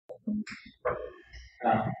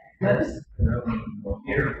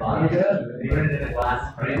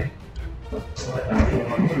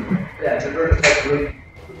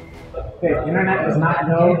Okay, internet does not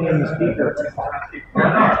go in the speaker.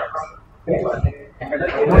 I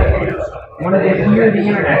wanted to hear the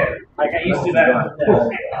internet. Like I used to do that.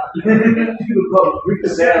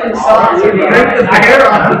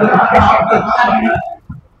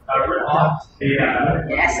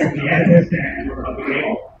 Yes.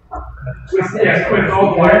 With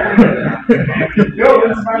all wire.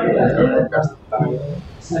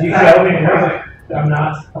 I'm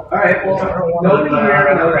not. Alright, well, nobody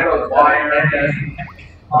here knows about wire,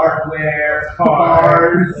 hardware,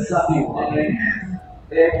 cars,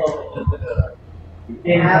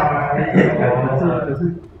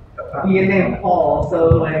 being named Paul, so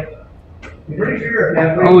like, I'm pretty sure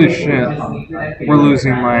Holy shit. We're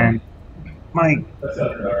losing land. Mike,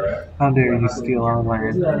 how dare you steal our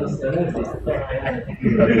land?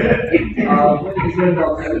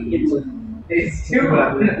 It's too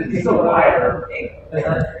it's so wire. That's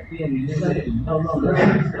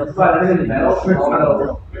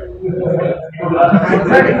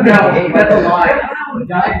a lie.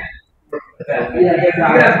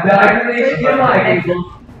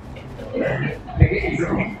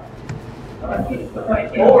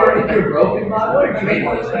 Or if you're broken, you make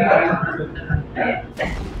one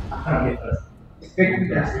fixing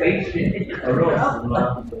their spaceship.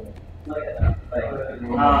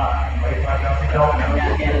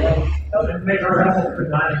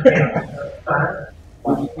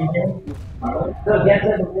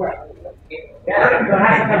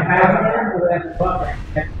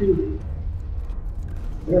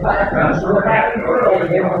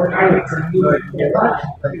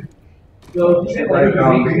 So you should like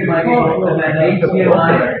HDMI,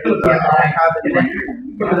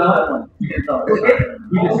 put it on. You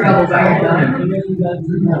just travel back in time.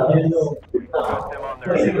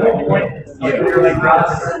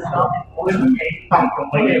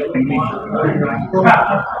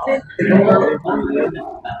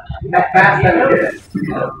 That fast that it is.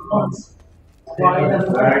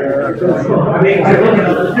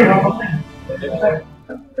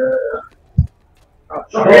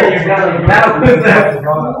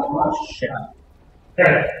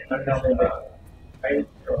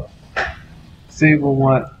 Sable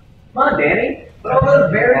what? Come on, Danny. Put all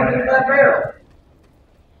those berries in that barrel.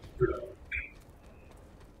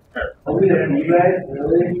 Are we gonna you guys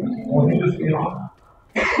really? You up?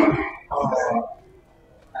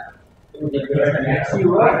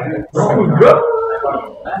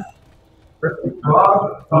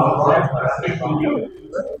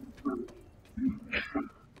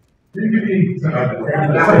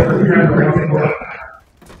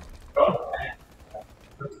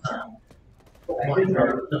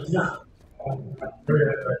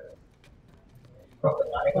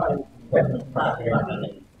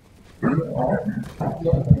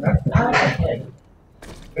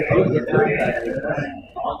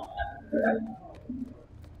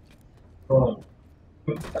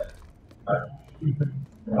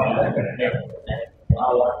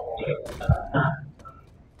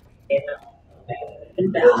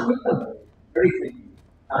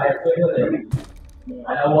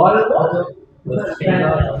 I want it. Oh.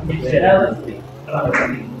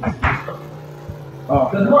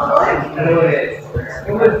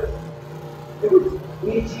 It was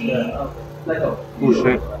itchy, like a Push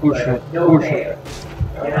it.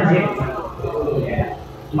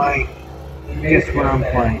 Mike, guess what I'm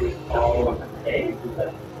playing?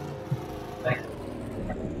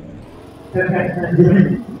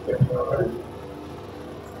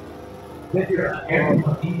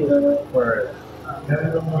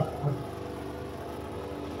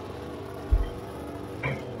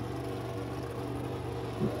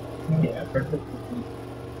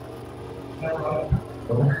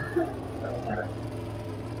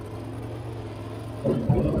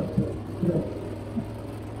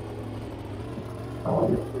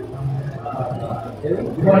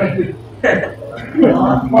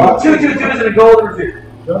 Two is in a golden two.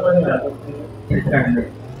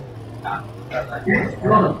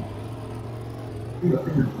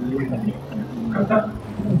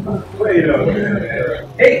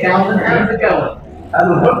 Hey Calvin, how's it going?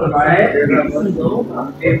 I'm looking my head.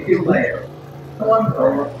 Game 2 player.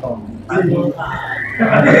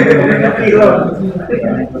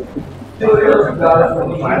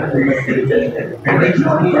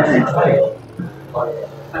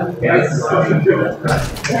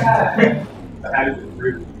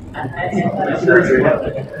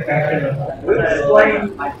 Explain.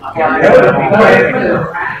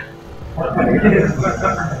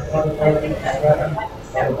 Hooray!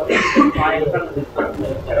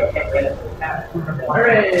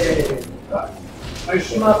 My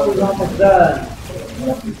shmup is almost done.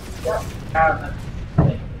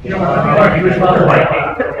 You know what? He was about like.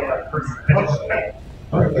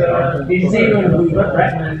 Did you see when we went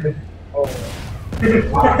right?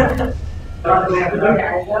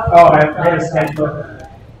 Oh, I made a schedule.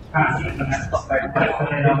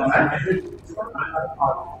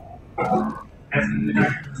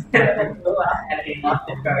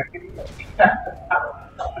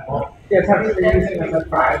 Yeah, technically you're using like a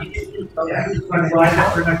five. Yeah, so I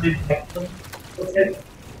have productive schedule.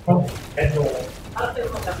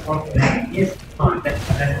 Yes, fine.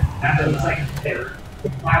 That looks like there. So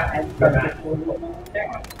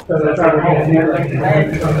that's how we're going to do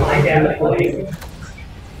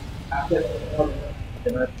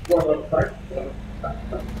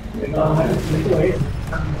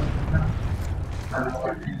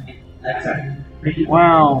it.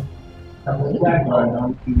 Wow.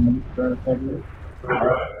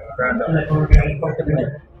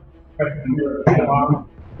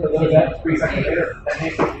 So that's 3 seconds later. That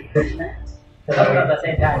makes it At the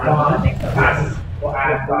same time, I think so. We'll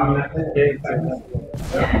add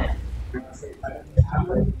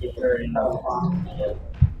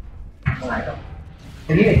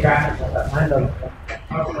I need a graphics like that. Mine doesn't.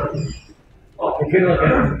 If you look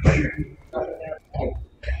at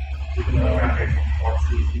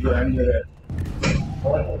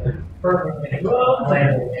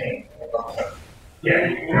yeah,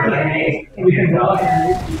 we can log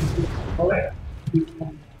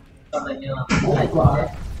Something new.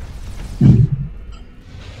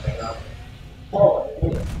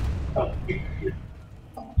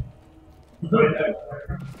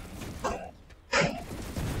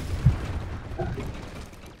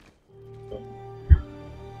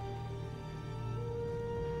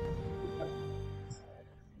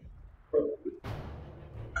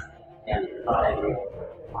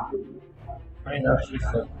 I know she's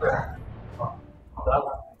so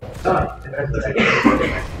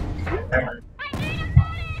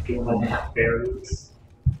berries.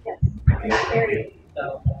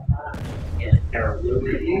 So,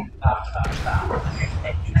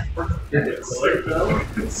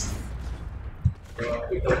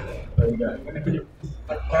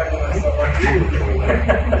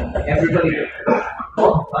 Everybody.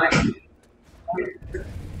 oh, fine.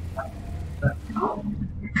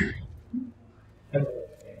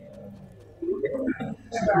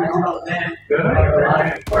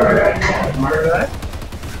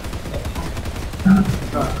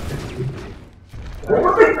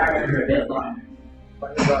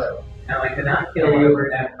 Now I cannot kill you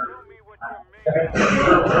ever.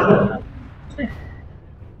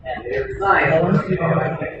 And there's nine.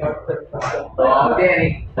 Oh,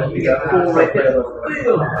 Danny. You got four right there.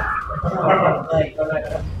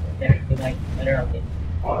 Like, literally.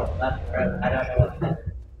 I don't know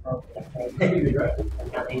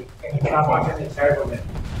Stop watching this terrible man.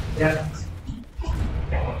 Yeah.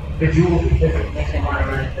 The jewel makes me want to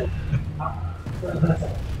run into.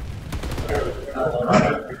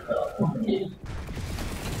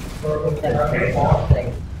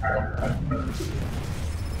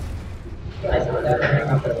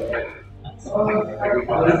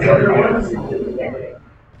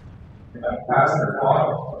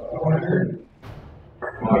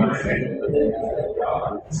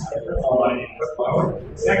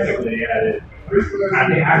 Technically, I did. I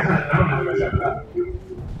mean, I don't know much about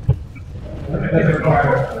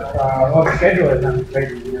well, the schedule is not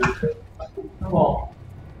crazy. Well,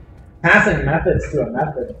 passing methods to a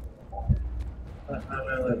method.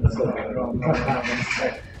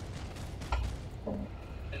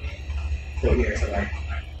 So here, so like,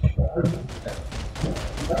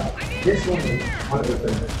 this one is one of the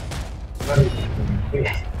things.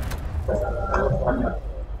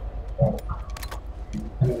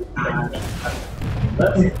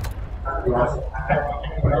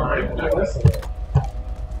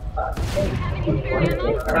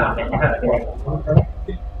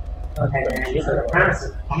 Okay, and these are the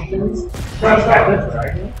passive functions.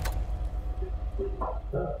 Right?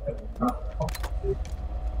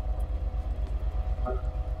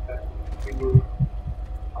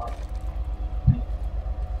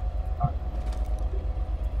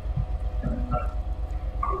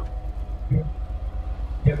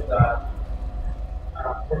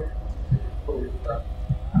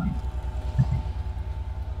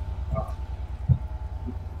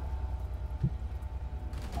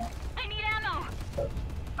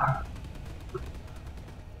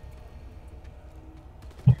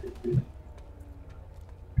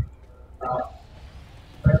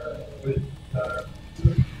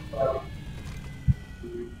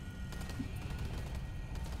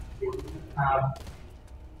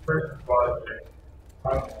 First was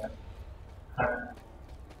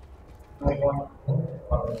no one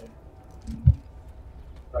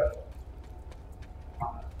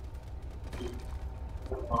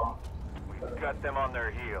We've got them on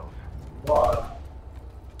their heels. was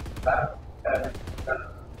that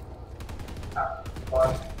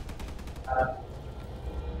was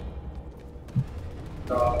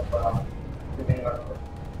giving us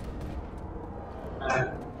and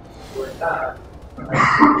with that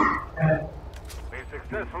and We've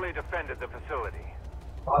successfully defended the facility.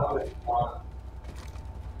 positive on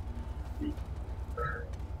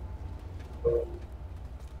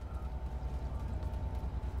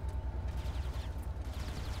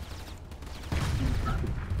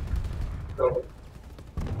so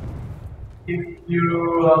if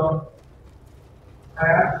you I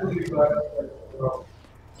actually got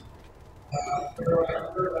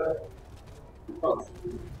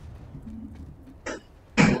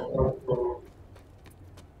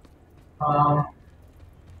um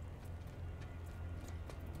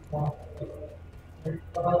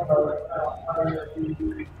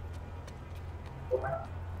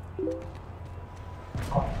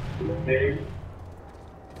they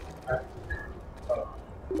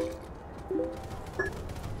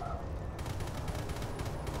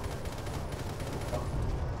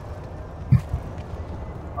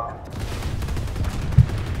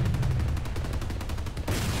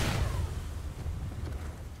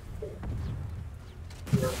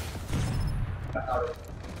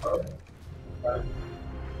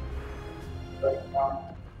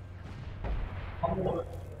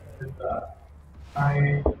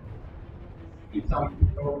I see some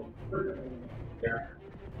people there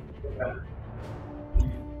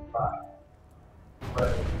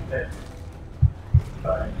but then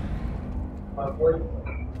my voice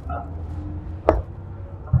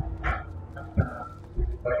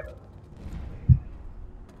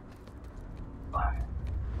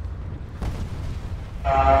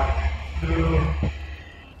to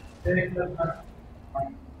take the time